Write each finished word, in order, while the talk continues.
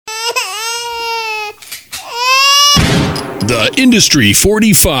The Industry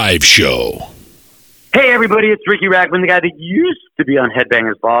 45 Show. Hey, everybody, it's Ricky Rackman, the guy that used to be on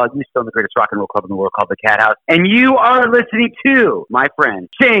Headbangers Ball. Used to own the greatest rock and roll club in the world called the Cat House. And you are listening to my friend,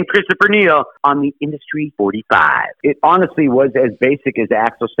 Shane Christopher Neal, on the Industry 45. It honestly was as basic as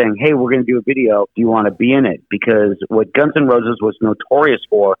Axl saying, hey, we're going to do a video. Do you want to be in it? Because what Guns N' Roses was notorious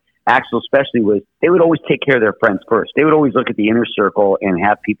for, Axl especially, was they would always take care of their friends first. They would always look at the inner circle and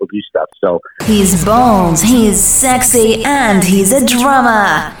have people do stuff. So he's bold, he's sexy, and he's a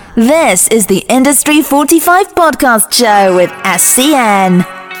drummer. This is the Industry 45 Podcast Show with SCN.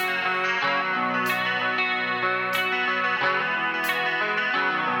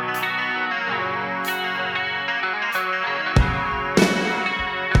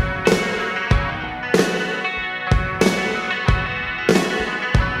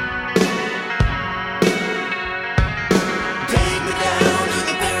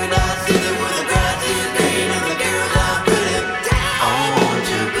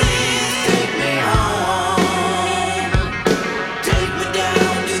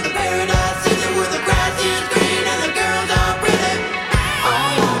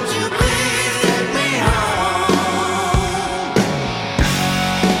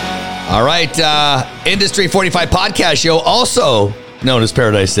 All right, Industry 45 Podcast Show, also known as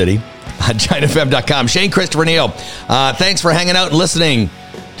Paradise City, on GiantFM.com. Shane Christopher Neal, thanks for hanging out and listening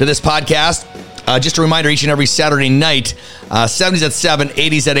to this podcast. Just a reminder, each and every Saturday night, 70s at 7,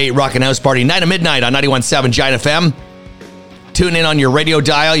 80s at 8, Rockin' House Party, 9 to midnight on 91.7 Giant FM. Tune in on your radio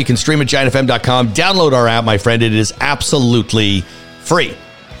dial. You can stream at GiantFM.com. Download our app, my friend. It is absolutely free.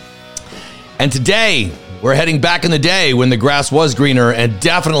 And today, we're heading back in the day when the grass was greener and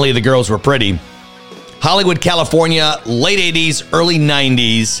definitely the girls were pretty. Hollywood, California, late 80s, early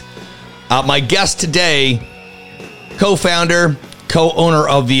 90s. My guest today, co-founder, co-owner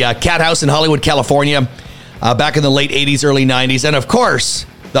of the Cat House in Hollywood, California, back in the late 80s, early 90s. And of course,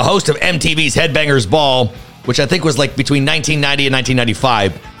 the host of MTV's Headbangers Ball, which I think was like between 1990 and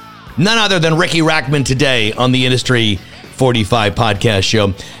 1995. None other than Ricky Rackman today on the Industry 45 Podcast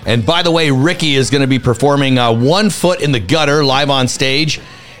Show. And by the way, Ricky is going to be performing One Foot in the Gutter live on stage.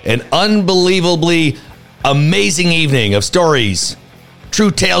 An unbelievably amazing evening of stories, true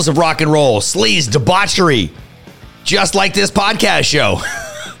tales of rock and roll, sleaze, debauchery, just like this podcast show.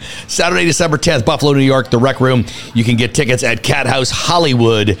 Saturday, December 10th, Buffalo, New York, the Rec Room. You can get tickets at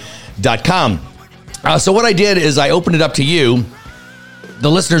cathousehollywood.com. So what I did is I opened it up to you, the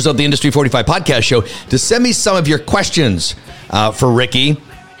listeners of the Industry 45 Podcast Show, to send me some of your questions for Ricky,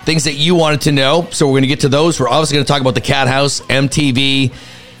 things that you wanted to know. So we're going to get to those. We're obviously going to talk about the Cat House, MTV.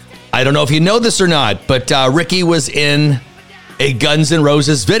 I don't know if you know this or not, but Ricky was in a Guns N'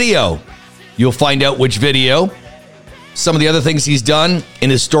 Roses video. You'll find out which video, some of the other things he's done in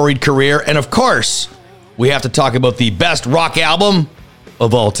his storied career. And of course, we have to talk about the best rock album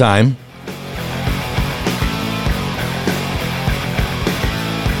of all time.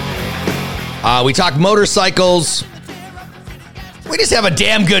 We talk motorcycles. We just have a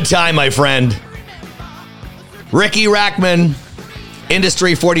damn good time, my friend. Ricky Rackman,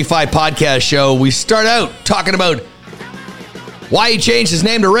 Industry 45 Podcast Show. We start out talking about why he changed his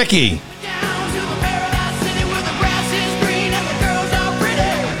name to Ricky.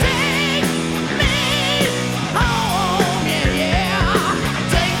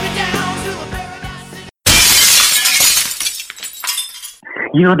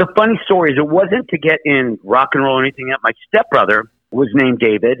 You know, the funny story is it wasn't to get in rock and roll or anything. My stepbrother was named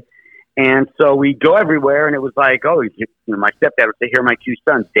David, and so we go everywhere, and it was like, oh, my stepdad would say, here are my two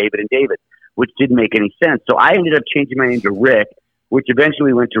sons, David and David, which didn't make any sense. So I ended up changing my name to Rick, which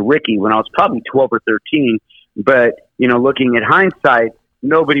eventually went to Ricky when I was probably 12 or 13. But, you know, looking at hindsight,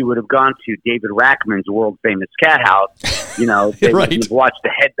 nobody would have gone to David Rackman's world-famous Cat House. You know, they right. would watch the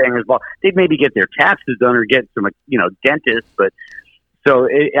Headbangers Ball. They'd maybe get their taxes done or get some, dentist, but... So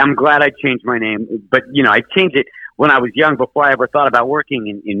I'm glad I changed my name, but I changed it when I was young before I ever thought about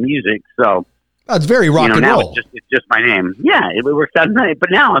working in music. So it's very rock and now roll. It's just my name. Yeah, it works out nice.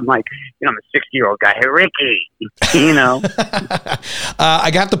 But now I'm like, I'm a 60-year-old guy. Hey, Ricky,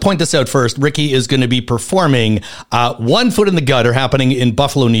 I have to point this out first. Ricky is going to be performing One Foot in the Gutter, happening in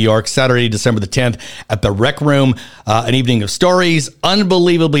Buffalo, New York, Saturday, December the 10th at the Rec Room. An evening of stories,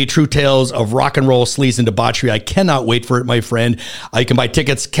 unbelievably true tales of rock and roll, sleaze, and debauchery. I cannot wait for it, my friend. You can buy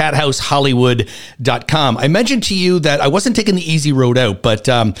tickets, cathousehollywood.com. I mentioned to you that I wasn't taking the easy road out, but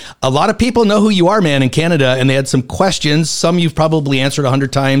a lot of people know who you are, man, in Canada, and they had some questions. Some you've probably answered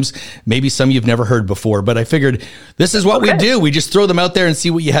 100 times, maybe some you've never heard before, but I figured this is what we do. We just throw them out there and see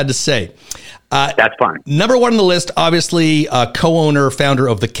what you had to say. That's fun. Number one on the list, obviously, co-owner, founder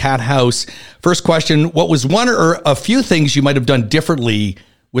of the Cat House. First question, what was one or a few things you might have done differently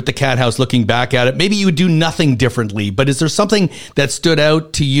with the Cat House looking back at it? Maybe you would do nothing differently, but is there something that stood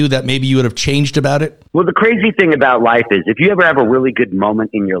out to you that maybe you would have changed about it? Well, the crazy thing about life is if you ever have a really good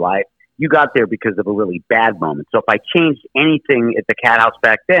moment in your life, you got there because of a really bad moment. So if I changed anything at the Cat House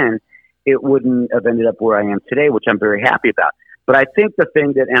back then, it wouldn't have ended up where I am today, which I'm very happy about. But I think the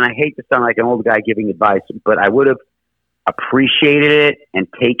thing that, and I hate to sound like an old guy giving advice, but I would have appreciated it and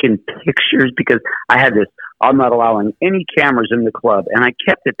taken pictures, because I had this, I'm not allowing any cameras in the club, and I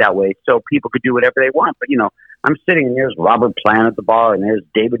kept it that way so people could do whatever they want. But, I'm sitting and there's Robert Plant at the bar, and there's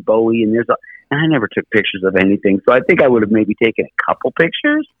David Bowie, and and I never took pictures of anything. So I think I would have maybe taken a couple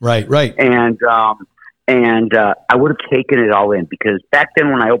pictures. Right. And I would have taken it all in, because back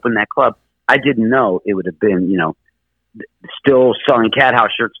then when I opened that club, I didn't know it would have been, still selling Cat House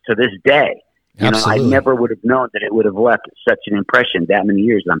shirts to this day. I never would have known that it would have left such an impression that many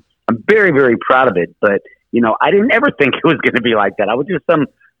years. I'm very, very proud of it. But, I didn't ever think it was going to be like that. I was just some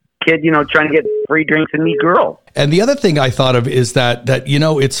kid, trying to get free drinks and meet girls. And the other thing I thought of is that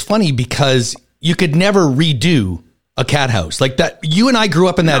it's funny because you could never redo a Cat House like that. You and I grew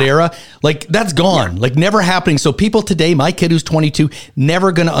up in that era. Like, that's gone, like never happening. So people today, my kid who's 22,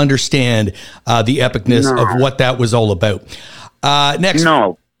 never going to understand the epicness of what that was all about. Next,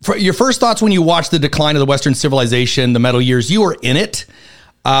 for your first thoughts when you watched the decline of the Western civilization, the metal years, you were in it.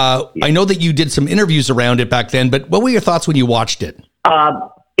 I know that you did some interviews around it back then, but what were your thoughts when you watched it?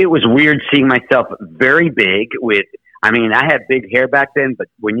 It was weird seeing myself very big I had big hair back then, but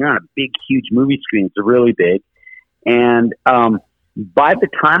when you're on a big, huge movie screen, it's really big. And by the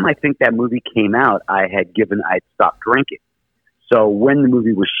time I think that movie came out, I'd stopped drinking. So when the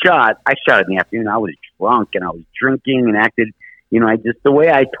movie was shot, I shot it in the afternoon. I was drunk and I was drinking and acted, the way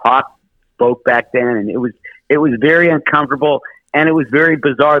I spoke back then, and it was very uncomfortable. And it was very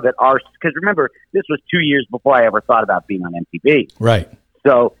bizarre that because remember, this was 2 years before I ever thought about being on MTV. Right.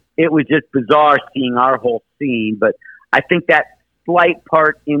 So it was just bizarre seeing our whole scene. But I think that slight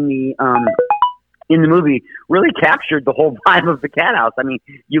part in the movie really captured the whole vibe of the Cat House.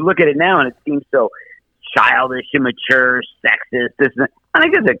 You look at it now and it seems so childish, immature, sexist. And I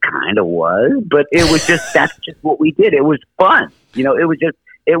guess it kind of was, but it was that's just what we did. It was fun.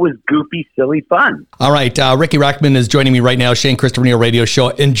 It was goofy, silly fun. All right. Ricky Rackman is joining me right now. Shane Christopher Neal Radio Show.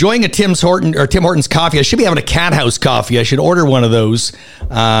 Enjoying a Tim Hortons coffee. I should be having a Cat House coffee. I should order one of those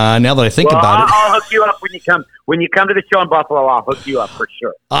now that I think about it. I'll hook you up when you come. When you come to the show in Buffalo, I'll hook you up for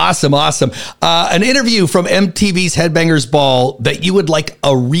sure. Awesome. An interview from MTV's Headbangers Ball that you would like a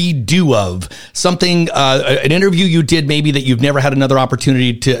redo of. Something, an interview you did maybe that you've never had another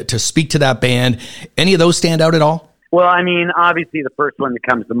opportunity to speak to that band. Any of those stand out at all? Well, obviously the first one that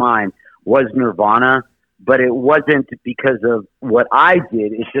comes to mind was Nirvana, but it wasn't because of what I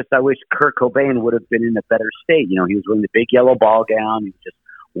did. It's just I wish Kurt Cobain would have been in a better state. He was wearing the big yellow ball gown. He was just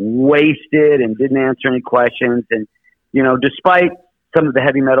wasted and didn't answer any questions. And, despite some of the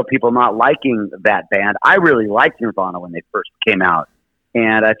heavy metal people not liking that band, I really liked Nirvana when they first came out.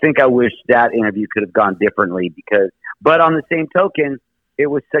 And I think I wish that interview could have gone differently but on the same token, it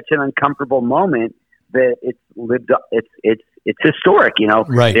was such an uncomfortable moment that it's historic,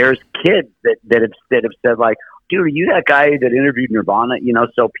 Right. There's kids that have said like, dude, are you that guy that interviewed Nirvana?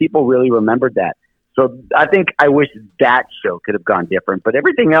 So people really remembered that. So I think I wish that show could have gone different, but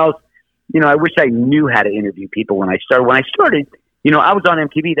everything else, I wish I knew how to interview people when I started, I was on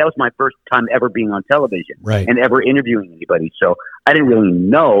MTV. That was my first time ever being on television, right, and ever interviewing anybody. So I didn't really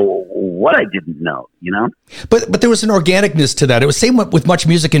know what I didn't know, But there was an organicness to that. It was same with Much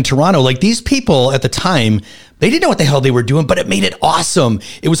Music in Toronto. Like, these people at the time, they didn't know what the hell they were doing, but it made it awesome.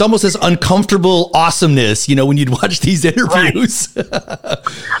 It was almost this uncomfortable awesomeness, when you'd watch these interviews.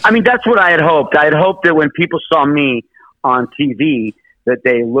 Right. That's what I had hoped. I had hoped that when people saw me on TV, that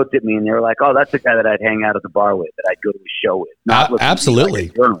they looked at me and they were like, oh, that's the guy that I'd hang out at the bar with, that I'd go to a show with. Absolutely.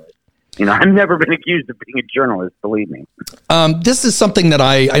 Like a journalist. I've never been accused of being a journalist, believe me. This is something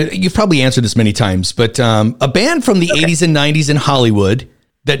that you've probably answered this many times, but a band from the 80s and 90s in Hollywood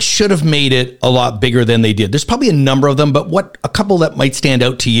that should have made it a lot bigger than they did. There's probably a number of them, but a couple that might stand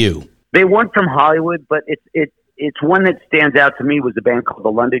out to you? They weren't from Hollywood, but it's one that stands out to me was a band called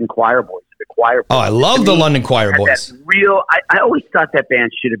the London Choir Boys. The Choir Boys. Oh, I love the London Choir Boys. I always thought that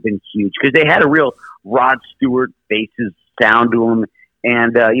band should have been huge because they had a real Rod Stewart bassist sound to them,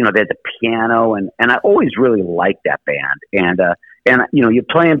 and they had the piano, and I always really liked that band. And you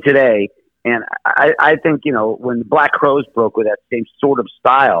play them today, and I think when the Black Crowes broke with that same sort of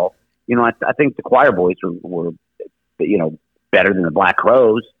style, I think the Choir Boys were better than the Black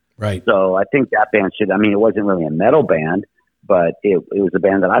Crowes. Right. So I think that band should. I mean, it wasn't really a metal band, but it was a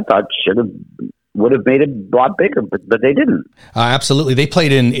band that I thought would have made it a lot bigger, but they didn't. Absolutely. They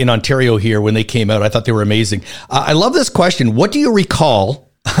played in Ontario here when they came out. I thought they were amazing. I love this question. What do you recall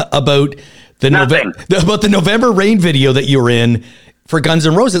about the November Rain video that you were in for Guns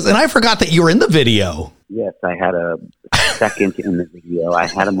N' Roses? And I forgot that you were in the video. Yes, I had a second in the video. I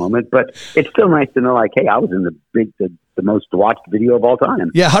had a moment, but it's still nice to know, like, hey, I was in the most watched video of all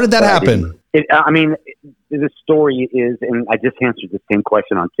time. Yeah, how did that happen? The story is, and I just answered the same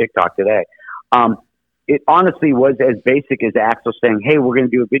question on TikTok today. It honestly was as basic as Axl saying, hey, we're going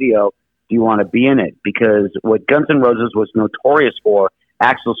to do a video. Do you want to be in it? Because what Guns N' Roses was notorious for,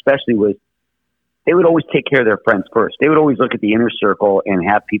 Axl especially, was they would always take care of their friends first. They would always look at the inner circle and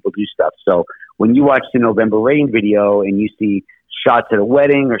have people do stuff. So when you watch the November Rain video and you see shots at a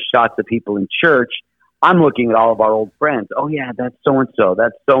wedding or shots of people in church, I'm looking at all of our old friends. Oh, yeah, that's so-and-so.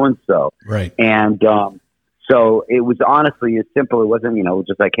 That's so-and-so. Right. And so it was honestly as simple. It wasn't,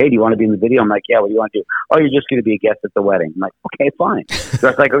 just like, hey, do you want to be in the video? I'm like, yeah, what do you want to do? Oh, you're just going to be a guest at the wedding. I'm like, okay, fine. So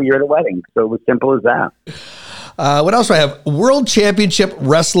it's like, oh, you're at a wedding. So it was simple as that. What else do I have? World Championship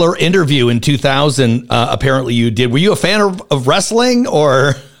Wrestler interview in 2000, apparently you did. Were you a fan of wrestling,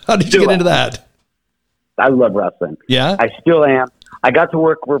 or how did you get into that? I love wrestling. Yeah? I still am. I got to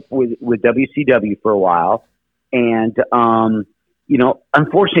work with WCW for a while, and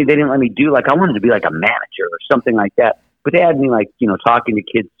unfortunately, they didn't let me do, I wanted to be like a manager or something like that. But they had me talking to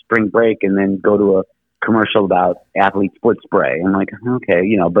kids spring break and then go to a commercial about Athlete Foot Spray. I'm like,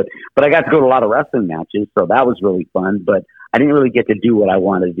 okay, but I got to go to a lot of wrestling matches, so that was really fun. But I didn't really get to do what I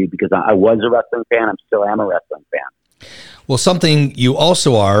wanted to do because I was a wrestling fan. I still am a wrestling fan. Well, something you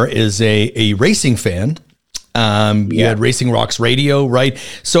also are is a racing fan. You had Racing Rocks Radio, right?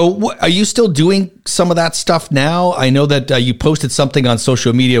 So are you still doing some of that stuff now? I know that you posted something on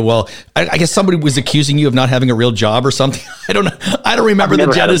social media. Well, I guess somebody was accusing you of not having a real job or something. I don't know. I don't remember the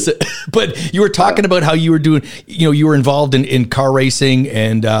genesis, but you were talking about how you were doing, you were involved in car racing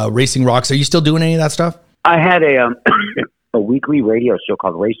and Racing Rocks. Are you still doing any of that stuff? I had a weekly radio show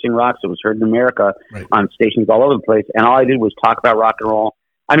called Racing Rocks. It was heard in America on stations all over the place. And all I did was talk about rock and roll.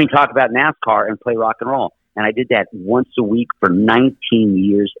 Talk about NASCAR and play rock and roll. And I did that once a week for 19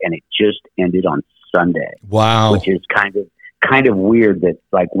 years, and it just ended on Sunday. Wow. Which is kind of weird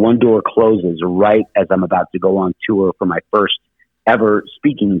that one door closes right as I'm about to go on tour for my first ever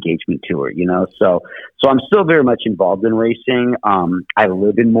speaking engagement tour, So I'm still very much involved in racing. I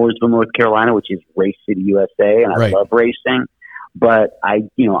live in Mooresville, North Carolina, which is Race City, USA, and I love racing. But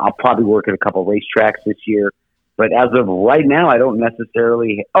I'll probably work at a couple of racetracks this year. But as of right now, I don't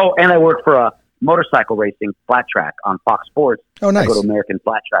necessarily. Oh, and I work for a motorcycle racing flat track on Fox Sports. Oh, nice. I go to American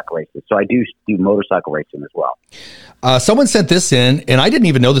Flat Track races. So I do motorcycle racing as well. Someone sent this in, and I didn't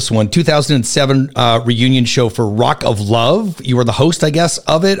even know this one, 2007 reunion show for Rock of Love. You were the host, I guess,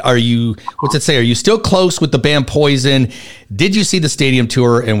 of it. What's it say? Are you still close with the band Poison? Did you see the stadium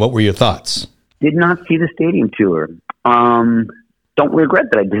tour, and what were your thoughts? Did not see the stadium tour. Don't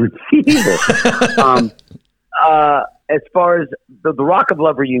regret that I didn't see it either. As far as the Rock of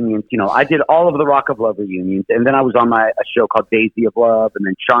Love reunions, I did all of the Rock of Love reunions, and then I was on a show called Daisy of Love, and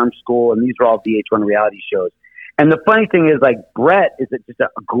then Charm School, and these are all VH1 reality shows. And the funny thing is, Brett is just a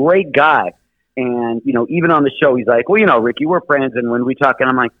great guy, and even on the show, he's like, well, Ricky, we're friends, and when we talk, and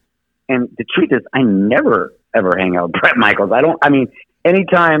I'm like, and the truth is, I never ever hang out with Brett Michaels.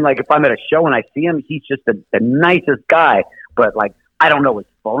 Anytime, if I'm at a show and I see him, he's just the nicest guy, but I don't know his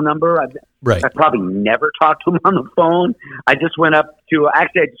phone number. I probably never talked to him on the phone. I just went up to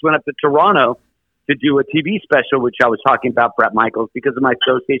Toronto to do a TV special, which I was talking about Brett Michaels because of my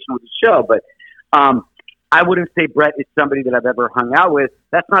association with the show. But I wouldn't say Brett is somebody that I've ever hung out with.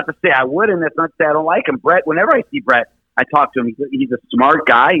 That's not to say I wouldn't. That's not to say I don't like him. Brett, whenever I see Brett, I talk to him. He's a smart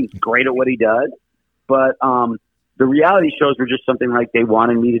guy. He's great at what he does. But the reality shows were just something they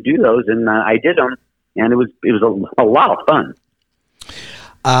wanted me to do those, and I did them, and it was a lot of fun.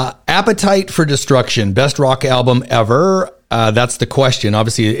 Appetite for Destruction, best rock album ever. That's the question.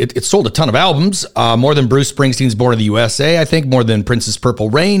 Obviously, it sold a ton of albums, more than Bruce Springsteen's Born in the USA, I think, more than Prince's Purple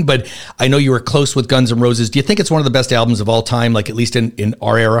Rain. But I know you were close with Guns N' Roses. Do you think it's one of the best albums of all time, at least in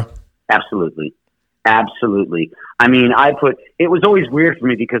our era? Absolutely. Absolutely. It was always weird for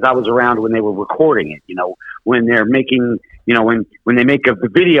me because I was around when they were recording it, when they're making, when they make the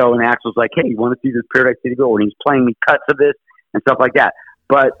video and Axl's like, hey, you want to see this Paradise City Girl? And he's playing me cuts of this and stuff like that.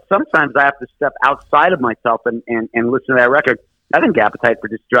 But sometimes I have to step outside of myself and listen to that record. I think Appetite for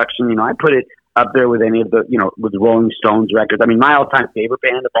Destruction, I put it up there with any of the, with the Rolling Stones records. My all-time favorite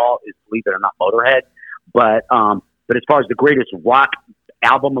band of all is, believe it or not, Motorhead. But as far as the greatest rock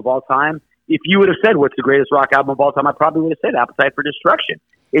album of all time, if you would have said what's the greatest rock album of all time, I probably would have said Appetite for Destruction.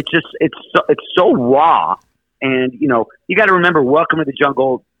 It's so raw, and you got to remember, Welcome to the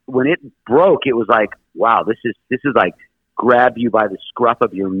Jungle, when it broke, it was like, wow, this is like grab you by the scruff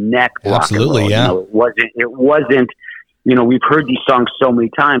of your neck. Absolutely, yeah. It wasn't. We've heard these songs so many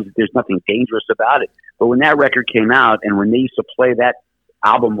times that there's nothing dangerous about it. But when that record came out, and when they used to play that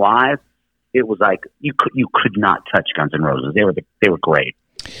album live, it was like you could not touch Guns N' Roses. They were great.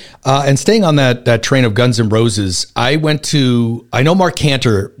 And staying on that train of Guns N' Roses, I know Mark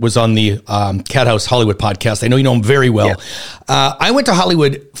Cantor was on the Cat House Hollywood podcast. I know you know him very well. Yeah. I went to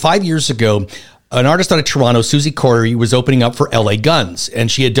Hollywood 5 years ago. An artist out of Toronto, Susie Corey, was opening up for LA Guns, and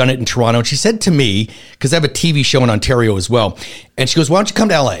she had done it in Toronto. And she said to me, because I have a TV show in Ontario as well, and she goes, why don't you come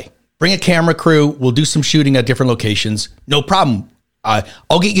to LA? Bring a camera crew. We'll do some shooting at different locations. No problem.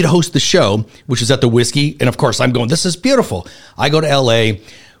 I'll get you to host the show, which is at the Whiskey. And of course, I'm going, this is beautiful. I go to LA.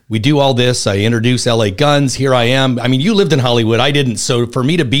 We do all this. I introduce LA Guns. Here I am. I mean, you lived in Hollywood. I didn't. So for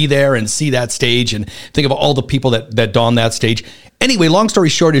me to be there and see that stage and think of all the people that don that stage. Anyway, long story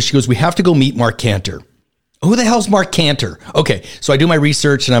short is she goes, we have to go meet Mark Cantor. Who the hell's Mark Cantor? Okay, so I do my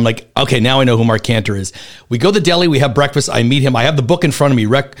research and I'm like, okay, now I know who Mark Cantor is. We go to the deli, we have breakfast, I meet him. I have the book in front of me,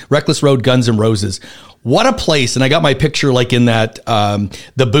 Reckless Road, Guns N' Roses. What a place. And I got my picture like in that,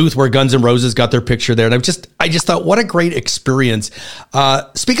 the booth where Guns N' Roses got their picture there. And I just thought, what a great experience.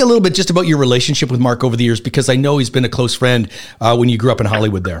 Speak a little bit just about your relationship with Mark over the years, because I know he's been a close friend when you grew up in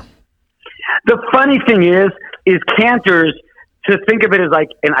Hollywood there. The funny thing is Cantor's, to think of it as like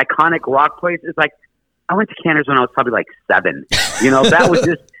an iconic rock place, is like, I went to Cantor's when I was probably like 7.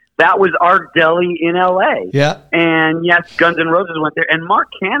 That was our deli in LA. Yeah. And yes, Guns N' Roses went there. And Mark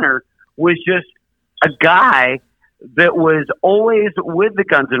Cantor was just a guy that was always with the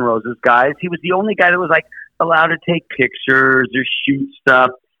Guns N' Roses guys. He was the only guy that was like allowed to take pictures or shoot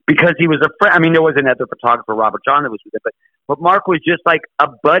stuff because he was a friend. I mean, there was another photographer, Robert John, that was with it, but Mark was just like a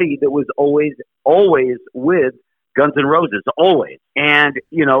buddy that was always with Guns N' Roses, always. And,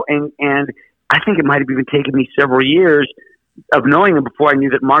 and I think it might have even taken me several years of knowing him before I knew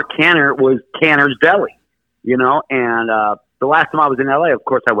that Mark Cantor was Cantor's Deli, and the last time I was in LA, of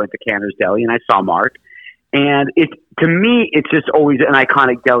course, I went to Cantor's Deli and I saw Mark. And to me, it's just always an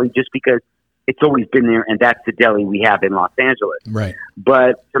iconic deli just because it's always been there, and that's the deli we have in Los Angeles. Right.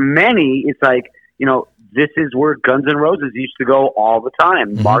 But for many, it's like, this is where Guns N' Roses used to go all the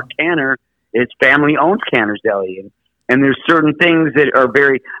time. Mm-hmm. Mark Cantor, his family owns Cantor's Deli. And there's certain things that are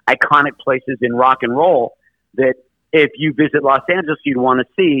very iconic places in rock and roll that if you visit Los Angeles, you'd want to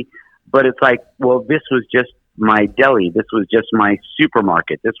see. But it's like, well, this was just my deli. This was just my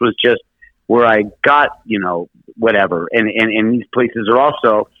supermarket. This was just where I got, whatever. And these places are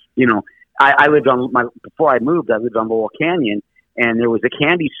also, I lived before I moved, I lived on Laurel Canyon, and there was a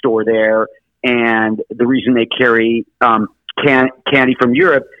candy store there. And the reason they carry candy from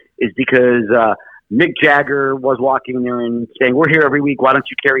Europe is because Mick Jagger was walking there and saying, we're here every week. Why don't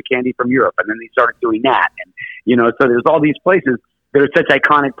you carry candy from Europe? And then they started doing that. And, so there's all these places that are such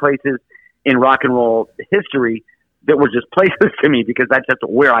iconic places in rock and roll history that were just places to me because that's just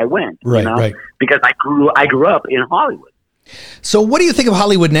where I went, right. Because I grew up in Hollywood. So what do you think of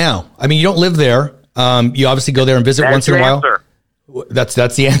Hollywood now? I mean, you don't live there. You obviously go there and visit once in a while. Answer.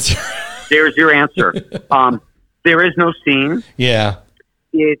 That's the answer. There's your answer. There is no scene. Yeah.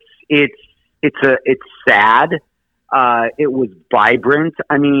 It's sad. It was vibrant.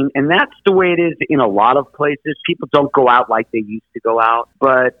 I mean, and that's the way it is in a lot of places. People don't go out like they used to go out.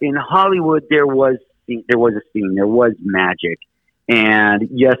 But in Hollywood, there was a scene. There was magic. And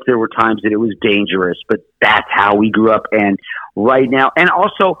yes, there were times that it was dangerous, but that's how we grew up. And right now, and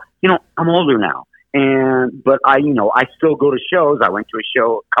also, I'm older now. But I still go to shows. I went to a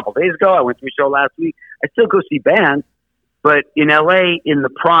show a couple days ago. I went to a show last week. I still go see bands. But in LA, in the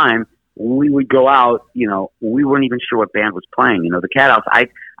prime, we would go out, we weren't even sure what band was playing. The Cat House, I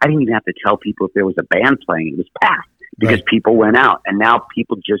didn't even have to tell people if there was a band playing. It was packed because people went out. And now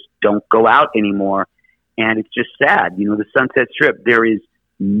people just don't go out anymore. And it's just sad. The Sunset Strip, there is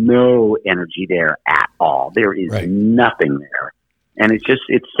no energy there at all. There is nothing there. And it's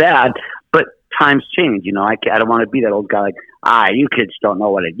sad, but times change. I don't want to be that old guy like, you kids don't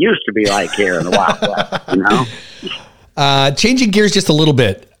know what it used to be like here in the Wild West, Changing gears just a little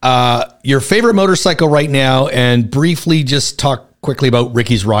bit. Your favorite motorcycle right now, and briefly just talk quickly about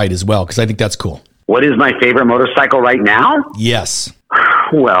Ricky's Ride as well, because I think that's cool. What is my favorite motorcycle right now? Yes.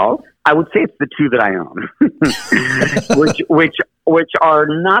 Well, I would say it's the two that I own, which are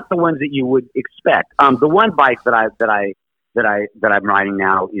not the ones that you would expect. The one bike that I that I'm riding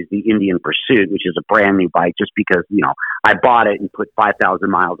now is the Indian Pursuit, which is a brand new bike just because, I bought it and put 5,000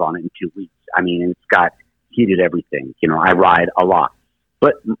 miles on it in 2 weeks. I mean, it's got heated everything. I ride a lot.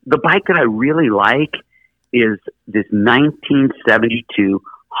 But the bike that I really like is this 1972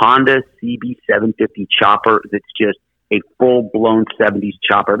 Honda CB750 chopper that's just a full-blown 70s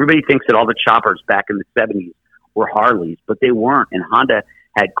chopper. Everybody thinks that all the choppers back in the 70s were Harleys, but they weren't. And Honda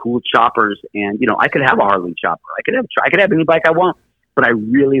had cool choppers, and I could have a Harley chopper. I could have any bike I want, but I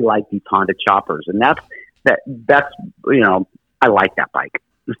really like these Honda choppers, and that's I like that bike.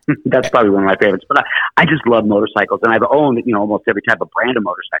 That's probably one of my favorites. But I just love motorcycles, and I've owned almost every type of brand of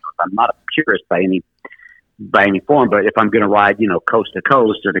motorcycles. I'm not a purist by any form, but if I'm going to ride coast to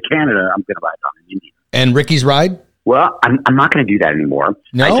coast or to Canada, I'm going to ride on an Indian. And Ricky's ride? Well, I'm not going to do that anymore.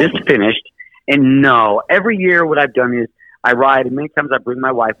 No? I just finished, and no, every year what I've done is I ride, and many times I bring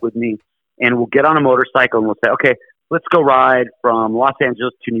my wife with me, and we'll get on a motorcycle, and we'll say, okay, let's go ride from Los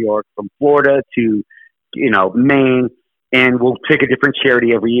Angeles to New York, from Florida to, Maine, and we'll pick a different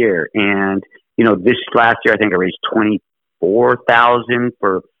charity every year. And, this last year, I think I raised $24,000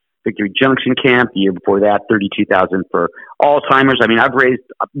 for Victory Junction Camp. The year before that, $32,000 for Alzheimer's. I mean, have raised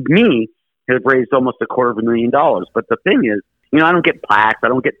almost $250,000. But the thing is, I don't get plaques. I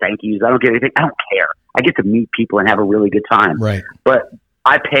don't get thank yous. I don't get anything. I don't care. I get to meet people and have a really good time. Right. But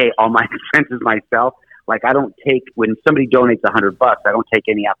I pay all my expenses myself. Like, I don't take, when somebody donates $100, I don't take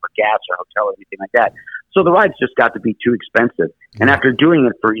any out for gas or hotel or anything like that. So the rides just got to be too expensive. And after doing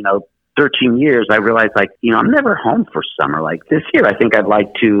it for, 13 years, I realized, I'm never home for summer. Like this year, I think I'd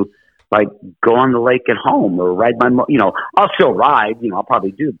like to, go on the lake at home or ride my, I'll still ride, I'll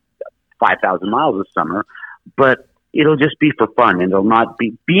probably do 5,000 miles this summer, but it'll just be for fun. And it'll not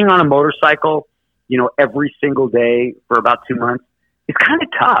be being on a motorcycle, every single day for about 2 months. It's kind of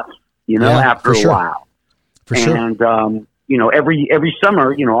tough, after a while. For sure. And, every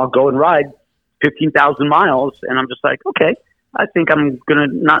summer, I'll go and ride 15,000 miles, and I'm just like, okay, I think I'm going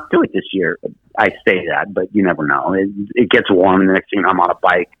to not do it this year. I say that, but you never know. It gets warm, and the next thing I'm on a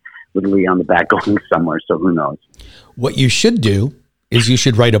bike with Lee on the back going somewhere, so who knows? What you should do is you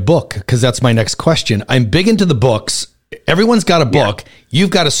should write a book, because that's my next question. I'm big into the books. Everyone's got a book. Yeah. You've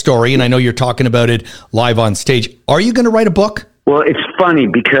got a story, and I know you're talking about it live on stage. Are you going to write a book? Well, it's funny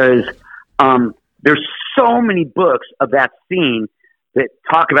because there's so many books of that scene that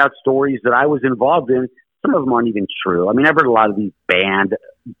talk about stories that I was involved in. Some of them aren't even true. I mean, I've read a lot of these band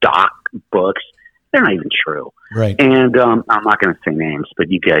doc books. They're not even true. Right. And I'm not going to say names, but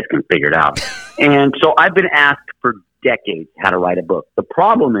you guys can figure it out. And so I've been asked for decades how to write a book. The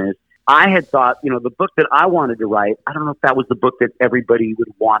problem is I had thought, the book that I wanted to write, I don't know if that was the book that everybody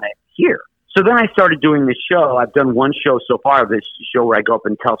would want to hear. So then I started doing this show. I've done one show so far, this show where I go up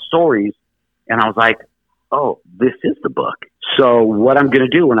and tell stories. And I was like, oh, this is the book. So what I'm going to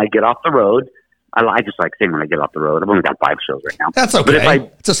do when I get off the road, I just like saying when I get off the road. I've only got 5 shows right now. That's okay. But if I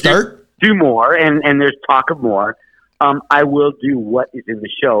it's a start. Do more, and there's talk of more, I will do what is in the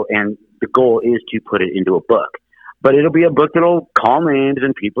show. And the goal is to put it into a book. But it'll be a book that'll call names,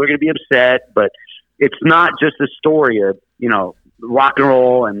 and people are going to be upset. But it's not just a story of, rock and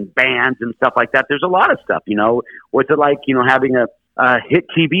roll and bands and stuff like that. There's a lot of stuff, What's it like, having a hit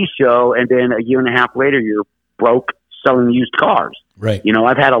TV show, and then a year and a half later, you're broke selling used cars. Right.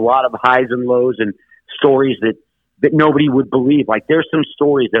 I've had a lot of highs and lows and stories that nobody would believe. Like, there's some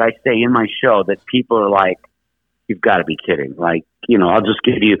stories that I say in my show that people are like, you've got to be kidding. Like, I'll just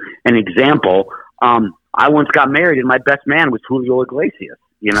give you an example. I once got married, and my best man was Julio Iglesias,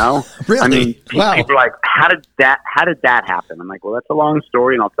 Really? I mean, wow. People are like, how did that happen? I'm like, well, that's a long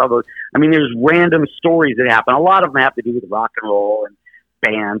story, and I'll tell those. I mean, there's random stories that happen. A lot of them have to do with rock and roll and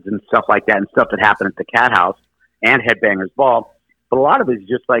bands and stuff like that, and stuff that happened at the Cat House and Headbangers Ball. But a lot of it is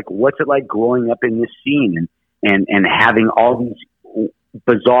just like, what's it like growing up in this scene and having all these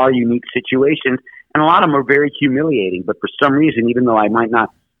bizarre, unique situations. And a lot of them are very humiliating. But for some reason, even though I might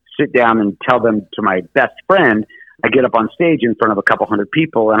not sit down and tell them to my best friend, I get up on stage in front of a couple hundred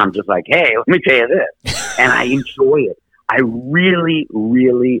people, and I'm just like, hey, let me tell you this. And I enjoy it. I really,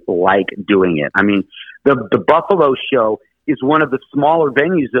 really like doing it. I mean, the Buffalo show is one of the smaller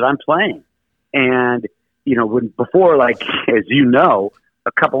venues that I'm playing. And, before, like, as you know,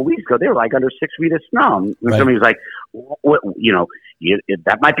 a couple of weeks ago, they were like under 6 feet of snow. And somebody was like,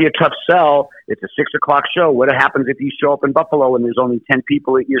 that might be a tough sell. It's a 6 o'clock show. What happens if you show up in Buffalo and there's only 10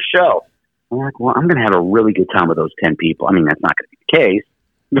 people at your show? I'm like, well, I'm going to have a really good time with those 10 people. I mean, that's not going to be the case.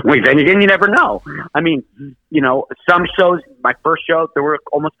 Then again, you never know. I mean, some shows, my first show, there were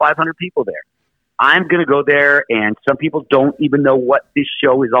almost 500 people there. I'm going to go there, and some people don't even know what this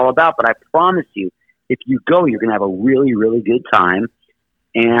show is all about. But I promise you, if you go, you're going to have a really, really good time.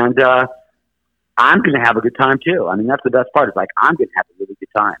 And I'm going to have a good time too. I mean, that's the best part. It's like, I'm going to have a really good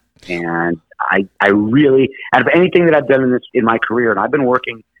time. And I really, out of anything that I've done in my career, and I've been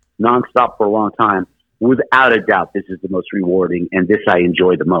working nonstop for a long time, without a doubt, this is the most rewarding, and this I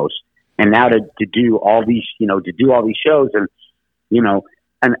enjoy the most. And now to do all these, shows, and,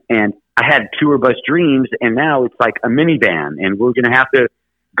 and I had Tour Bus Dreams, and now it's like a minivan, and we're going to have to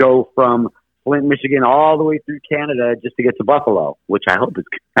go from Flint, Michigan, all the way through Canada just to get to Buffalo, which I hope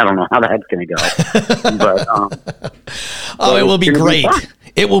I don't know how that's going to go. But, it will be great.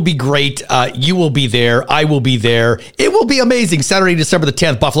 It will be great. You will be there. I will be there. It will be amazing. Saturday, December the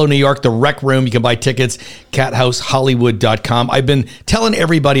 10th, Buffalo, New York, the Rec Room. You can buy tickets, cathousehollywood.com. I've been telling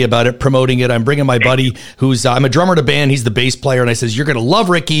everybody about it, promoting it. I'm bringing my buddy who's, I'm a drummer to band. He's the bass player. And I says, you're going to love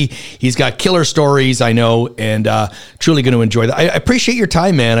Ricky. He's got killer stories, I know, and truly going to enjoy that. I appreciate your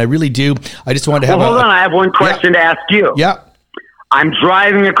time, man. I really do. I just wanted to have hold on. I have one question to ask you. Yeah. I'm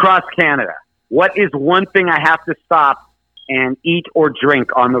driving across Canada. What is one thing I have to stop and eat or drink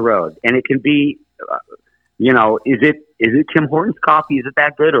on the road? And it can be, is it Tim Hortons coffee? Is it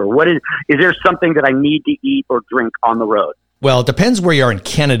that good? Or what is there something that I need to eat or drink on the road? Well, it depends where you are in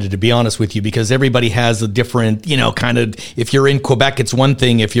Canada, to be honest with you, because everybody has a different, kind of, if you're in Quebec, it's one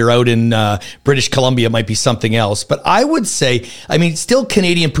thing. If you're out in British Columbia, it might be something else. But I would say, still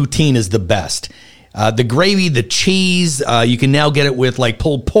Canadian poutine is the best. The gravy, the cheese, you can now get it with like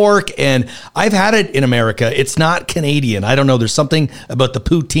pulled pork, and I've had it in America. It's not Canadian. I don't know. There's something about the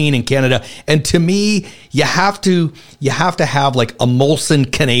poutine in Canada, and to me, you have to have like a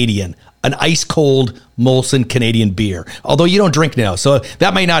Molson Canadian, an ice cold Molson Canadian beer. Although you don't drink now, so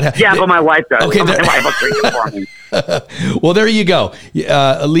that may not have. Yeah, but my wife does. Okay, my wife will drink it for me. Well, there you go.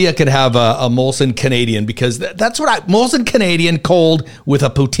 Leah could have a Molson Canadian, because that's what Molson Canadian cold with a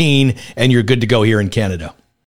poutine, and you're good to go here in Canada.